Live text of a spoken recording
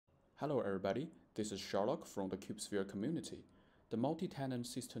Hello everybody, this is Sherlock from the KubeSphere community. The multi-tenant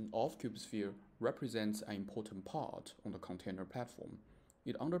system of KubeSphere represents an important part on the container platform.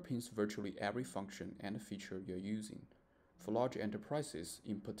 It underpins virtually every function and feature you're using. For large enterprises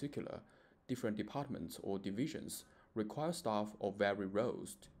in particular, different departments or divisions require staff of varied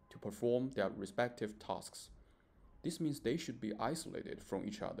roles to perform their respective tasks. This means they should be isolated from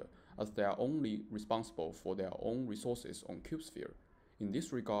each other as they are only responsible for their own resources on KubeSphere. In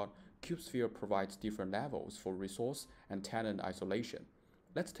this regard, KubeSphere provides different levels for resource and tenant isolation.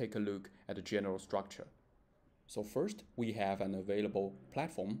 Let's take a look at the general structure. So first, we have an available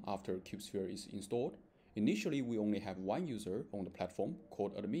platform after KubeSphere is installed. Initially, we only have one user on the platform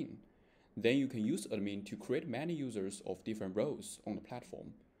called admin. Then you can use admin to create many users of different roles on the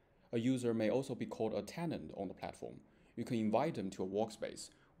platform. A user may also be called a tenant on the platform. You can invite them to a workspace,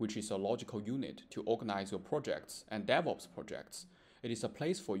 which is a logical unit to organize your projects and DevOps projects. It is a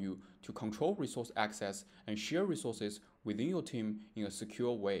place for you to control resource access and share resources within your team in a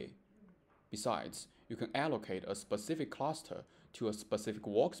secure way. Besides, you can allocate a specific cluster to a specific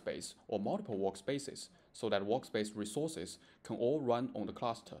workspace or multiple workspaces so that workspace resources can all run on the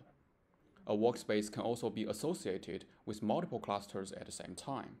cluster. A workspace can also be associated with multiple clusters at the same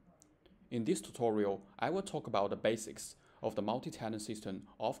time. In this tutorial, I will talk about the basics of the multi-tenant system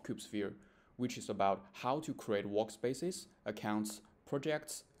of KubeSphere, which is about how to create workspaces, accounts,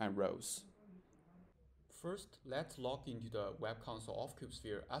 projects, and roles. First, let's log into the web console of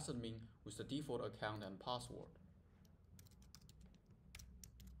KubeSphere as admin with the default account and password.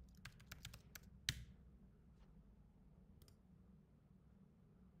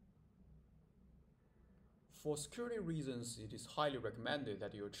 For security reasons, it is highly recommended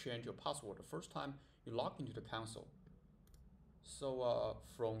that you change your password the first time you log into the console. So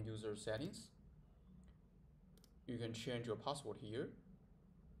from user settings, you can change your password here.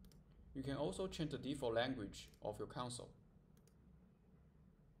 You can also change the default language of your console.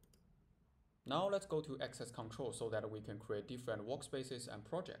 Now let's go to access control so that we can create different workspaces and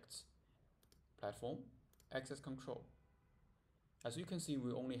projects. Platform, access control. As you can see,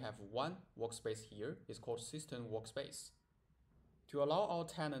 we only have one workspace here. It's called system workspace. To allow our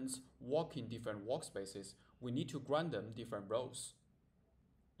tenants work in different workspaces, we need to grant them different roles.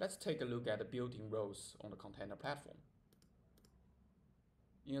 Let's take a look at the built-in roles on the container platform.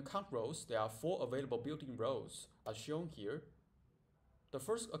 In account roles, there are 4 available built-in roles as shown here. The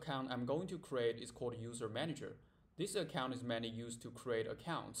first account I'm going to create is called user manager. This account is mainly used to create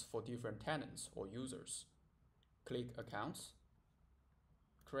accounts for different tenants or users. Click accounts,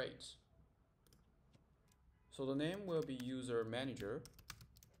 create. So the name will be user manager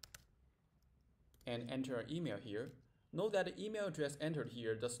and enter an email here. Note that the email address entered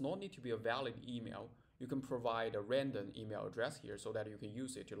here does not need to be a valid email. You can provide a random email address here so that you can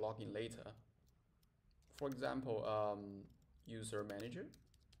use it to log in later. For example, user manager.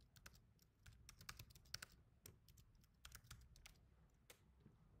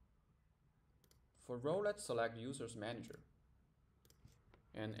 For role, let's select users manager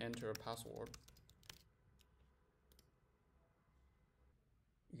and enter a password.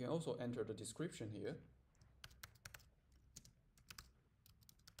 You can also enter the description here.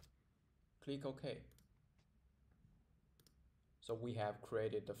 Click OK. So we have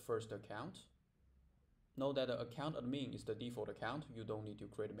created the first account. Note that the account admin is the default account. You don't need to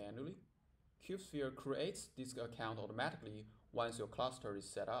create manually. KubeSphere creates this account automatically once your cluster is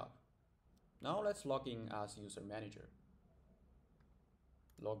set up. Now let's log in as user manager.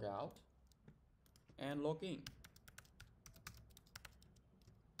 Log out and log in.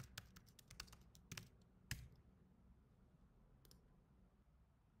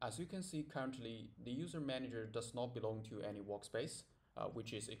 As you can see, currently the user manager does not belong to any workspace,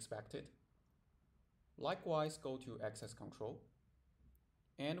 which is expected. Likewise, go to access control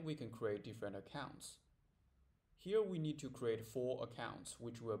and we can create different accounts. Here we need to create 4 accounts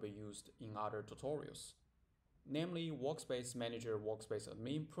which will be used in other tutorials, namely Workspace Manager, Workspace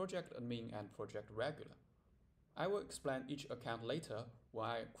Admin, Project Admin, and Project Regular. I will explain each account later when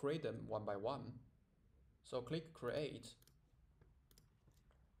I create them one by one. So click Create.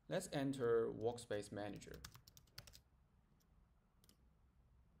 Let's enter Workspace Manager.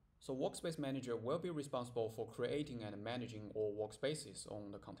 So Workspace Manager will be responsible for creating and managing all workspaces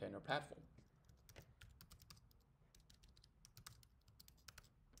on the container platform.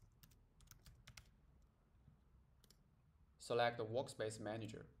 Select the Workspace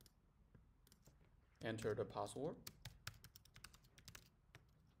Manager. Enter the password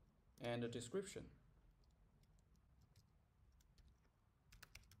and the description.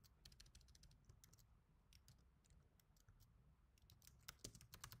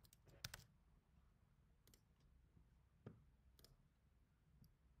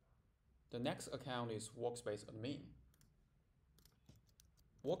 The next account is Workspace admin.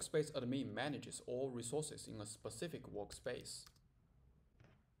 Workspace admin manages all resources in a specific workspace.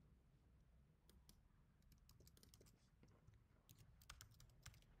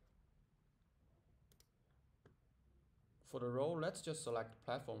 For the role, let's just select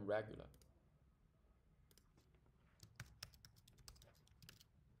Platform Regular.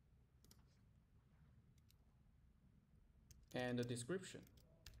 And the description.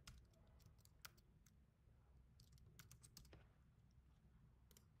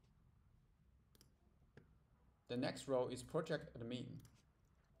 The next role is Project Admin.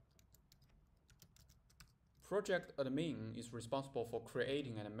 Project Admin is responsible for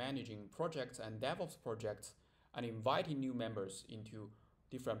creating and managing projects and DevOps projects and inviting new members into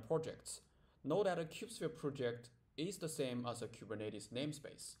different projects. Note that a KubeSphere project is the same as a Kubernetes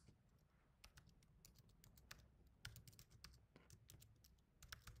namespace.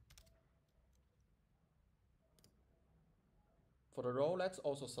 For the role, let's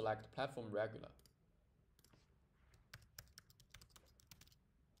also select Platform Regular.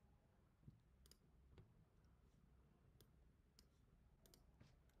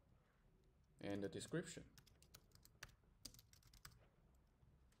 And the description.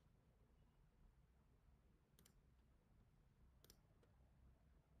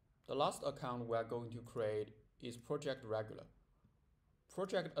 The last account we are going to create is Project Regular.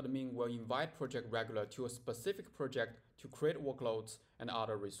 Project admin will invite Project Regular to a specific project to create workloads and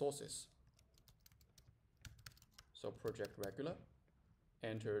other resources. So Project Regular,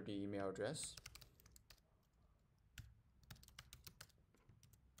 enter the email address.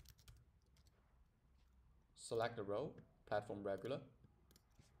 Select the role, Platform Regular.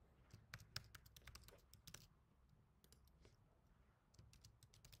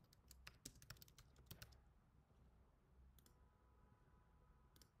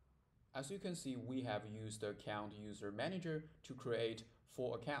 As you can see, we have used the Account User Manager to create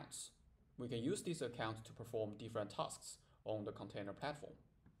 4 accounts. We can use these accounts to perform different tasks on the container platform.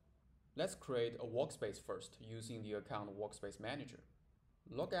 Let's create a workspace first using the Account Workspace Manager.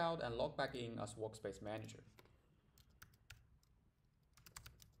 Log out and log back in as Workspace Manager.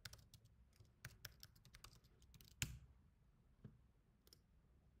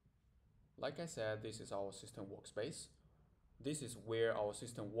 Like I said, this is our system workspace. This is where our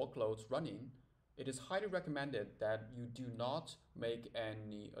system workloads run in. It is highly recommended that you do not make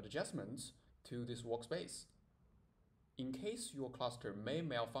any adjustments to this workspace in case your cluster may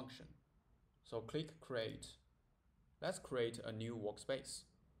malfunction. So click Create. Let's create a new workspace.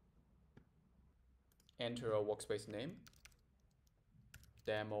 Enter a workspace name,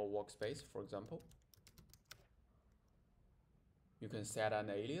 Demo Workspace, for example. You can set an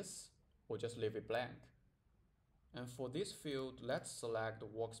alias or just leave it blank. And for this field, let's select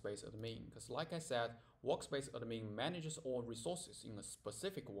Workspace Admin, because like I said, Workspace Admin manages all resources in a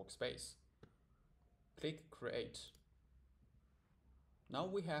specific workspace. Click Create. Now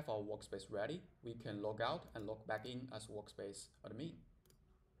we have our workspace ready. We can log out and log back in as Workspace Admin.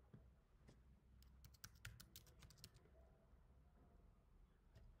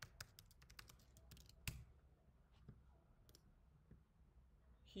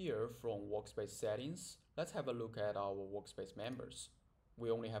 Here from Workspace Settings, let's have a look at our workspace members.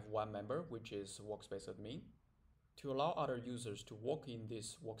 We only have one member, which is Workspace Admin. To allow other users to work in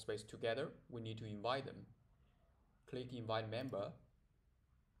this workspace together, we need to invite them. Click Invite Member.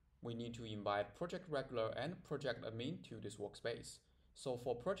 We need to invite Project Regular and Project Admin to this workspace. So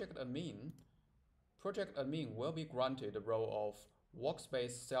for Project Admin will be granted the role of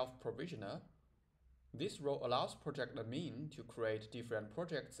Workspace Self-Provisioner. This role allows Project Admin to create different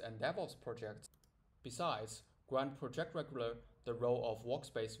projects and DevOps projects. Besides, grant Project Regular the role of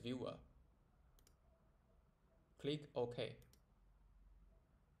Workspace Viewer. Click OK.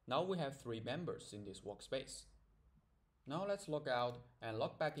 Now we have 3 members in this workspace. Now let's log out and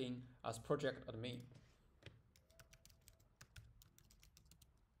log back in as Project Admin.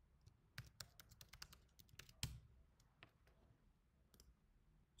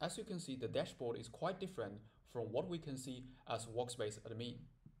 As you can see, the dashboard is quite different from what we can see as Workspace Admin.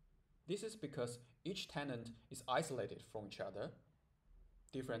 This is because each tenant is isolated from each other.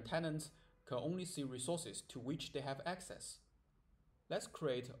 Different tenants can only see resources to which they have access. Let's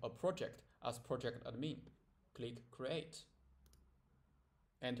create a project as Project Admin. Click Create.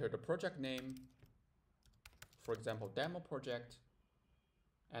 Enter the project name, for example, Demo Project,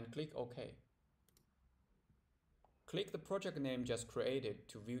 and click OK. Click the project name just created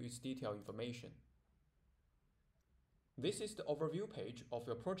to view its detailed information. This is the overview page of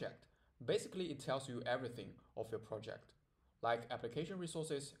your project. Basically, it tells you everything of your project. like application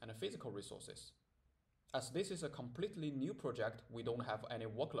resources and physical resources. As this is a completely new project, we don't have any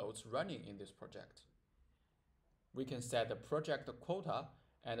workloads running in this project. We can set the project quota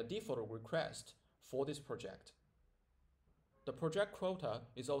and the default request for this project. The project quota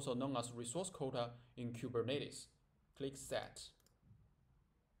is also known as resource quota in Kubernetes. Click Set.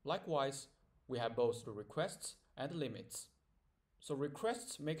 Likewise, we have both the requests and limits. So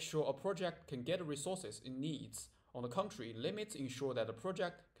requests make sure a project can get the resources it needs. On the contrary, limits ensure that the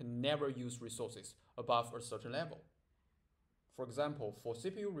project can never use resources above a certain level. For example, for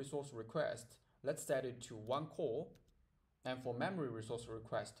CPU resource request, let's set it to 1 core. And for memory resource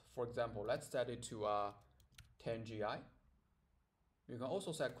request, for example, let's set it to 10 GI. You can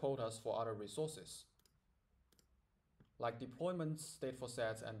also set quotas for other resources, like deployments, stateful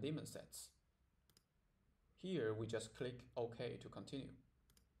sets, and daemon sets. Here, we just click OK to continue.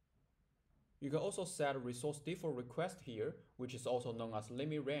 You can also set a resource default request here, which is also known as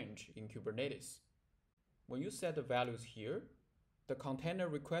limit range in Kubernetes. When you set the values here, the container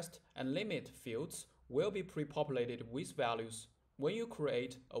request and limit fields will be pre-populated with values when you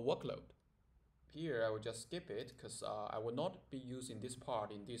create a workload. Here, I will just skip it because I will not be using this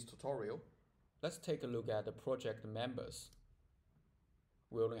part in this tutorial. Let's take a look at the project members.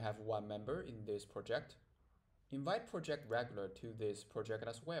 We only have one member in this project. Invite project regular to this project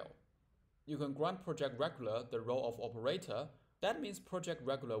as well. You can grant project regular the role of operator. That means project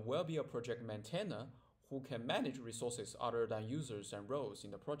regular will be a project maintainer who can manage resources other than users and roles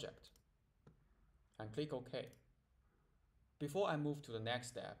in the project. And click OK. Before I move to the next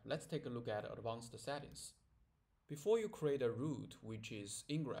step, let's take a look at advanced settings. Before you create a root, which is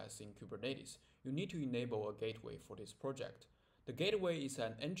ingress in Kubernetes, you need to enable a gateway for this project. The gateway is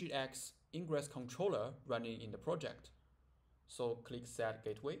an NGX ingress controller running in the project. So click Set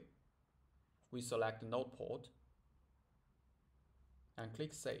Gateway. We select the node port and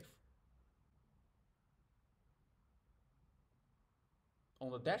click Save. On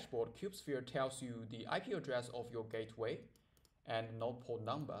the dashboard, KubeSphere tells you the IP address of your gateway and node port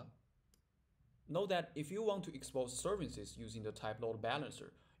number. Note that if you want to expose services using the type load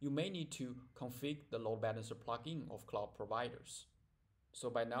balancer, you may need to configure the load balancer plugin of cloud providers. So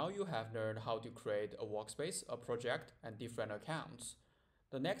by now you have learned how to create a workspace, a project, and different accounts.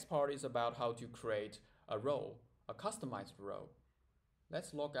 The next part is about how to create a role, a customized role.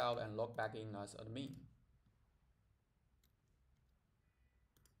 Let's log out and log back in as admin.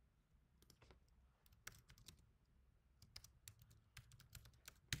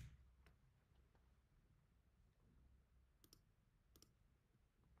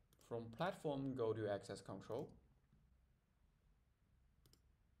 From platform, go to access control.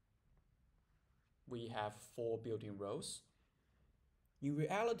 We have 4 built-in roles. In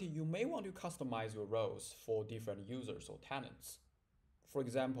reality, you may want to customize your roles for different users or tenants. For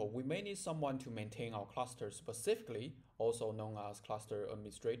example, we may need someone to maintain our cluster specifically, also known as cluster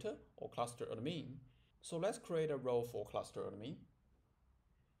administrator or cluster admin. So let's create a role for cluster admin.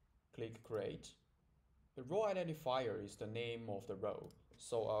 Click Create. The role identifier is the name of the role.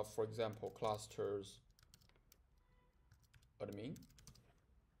 So for example, clusters admin.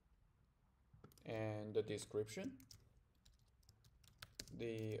 And the description,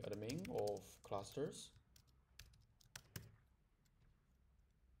 the admin of clusters,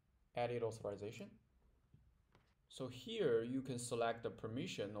 edit authorization. So here you can select the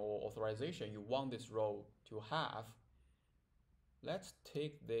permission or authorization you want this role to have. Let's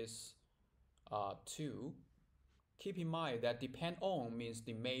take this 2. Keep in mind that depend on means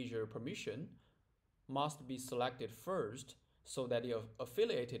the major permission must be selected first so that the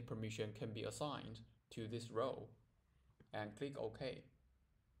affiliated permission can be assigned to this role. And click OK.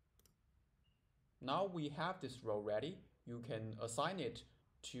 Now we have this role ready. You can assign it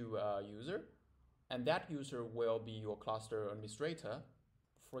to a user, and that user will be your cluster administrator.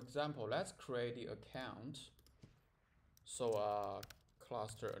 For example, let's create the account. So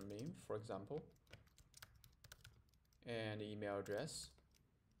cluster admin, for example, and the email address.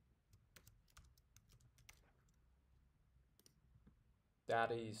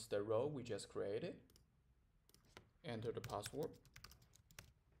 That is the role we just created. Enter the password.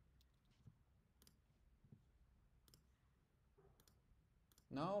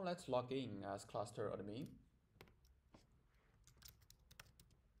 Now let's log in as cluster admin.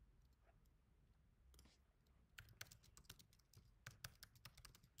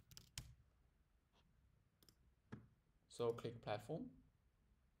 So click Platform,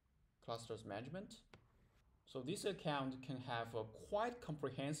 Clusters Management. So this account can have a quite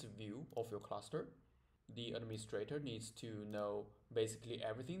comprehensive view of your cluster. The administrator needs to know basically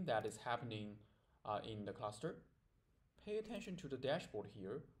everything that is happening in the cluster. Pay attention to the dashboard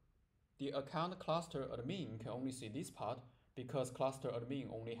here. The account cluster admin can only see this part because cluster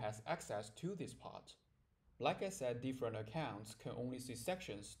admin only has access to this part. Like I said, different accounts can only see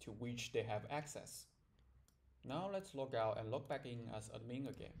sections to which they have access. Now let's log out and log back in as admin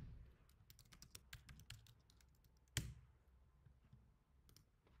again.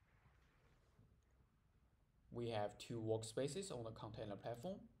 We have two workspaces on the container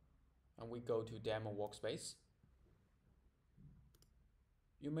platform, and we go to demo workspace.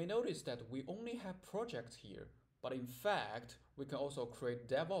 You may notice that we only have projects here, but in fact, we can also create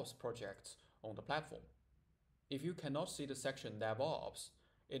DevOps projects on the platform. If you cannot see the section DevOps,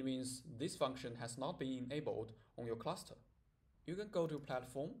 it means this function has not been enabled on your cluster. You can go to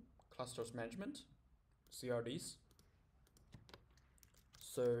Platform, Clusters Management, CRDs,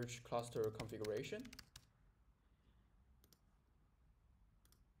 search Cluster Configuration.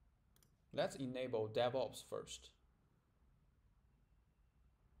 Let's enable DevOps first.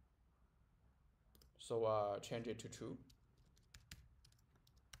 So change it to true.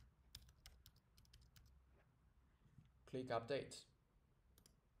 Click Update.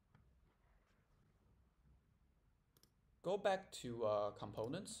 Go back to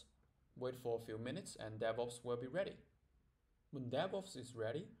Components, wait for a few minutes, and DevOps will be ready. When DevOps is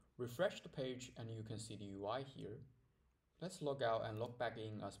ready, refresh the page and you can see the UI here. Let's log out and log back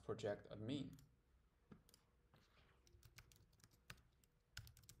in as project admin.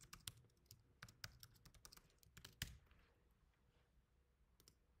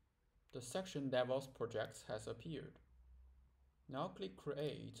 The section DevOps projects has appeared. Now click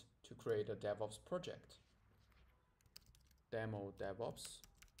Create to create a DevOps project. Demo DevOps,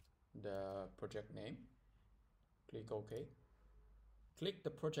 the project name. Click OK. Click the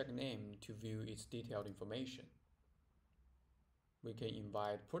project name to view its detailed information. We can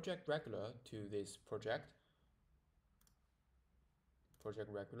invite Project Regular to this project. Project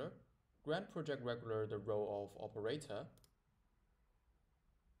Regular. Grant Project Regular the role of operator.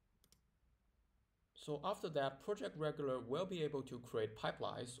 So after that, Project Regular will be able to create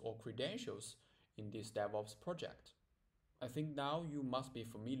pipelines or credentials in this DevOps project. I think now you must be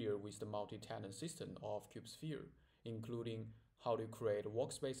familiar with the multi-tenant system of KubeSphere, including how to create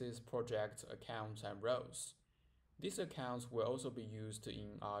workspaces, projects, accounts, and roles. These accounts will also be used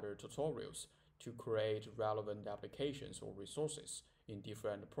in other tutorials to create relevant applications or resources in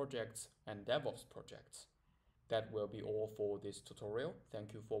different projects and DevOps projects. That will be all for this tutorial.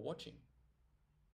 Thank you for watching.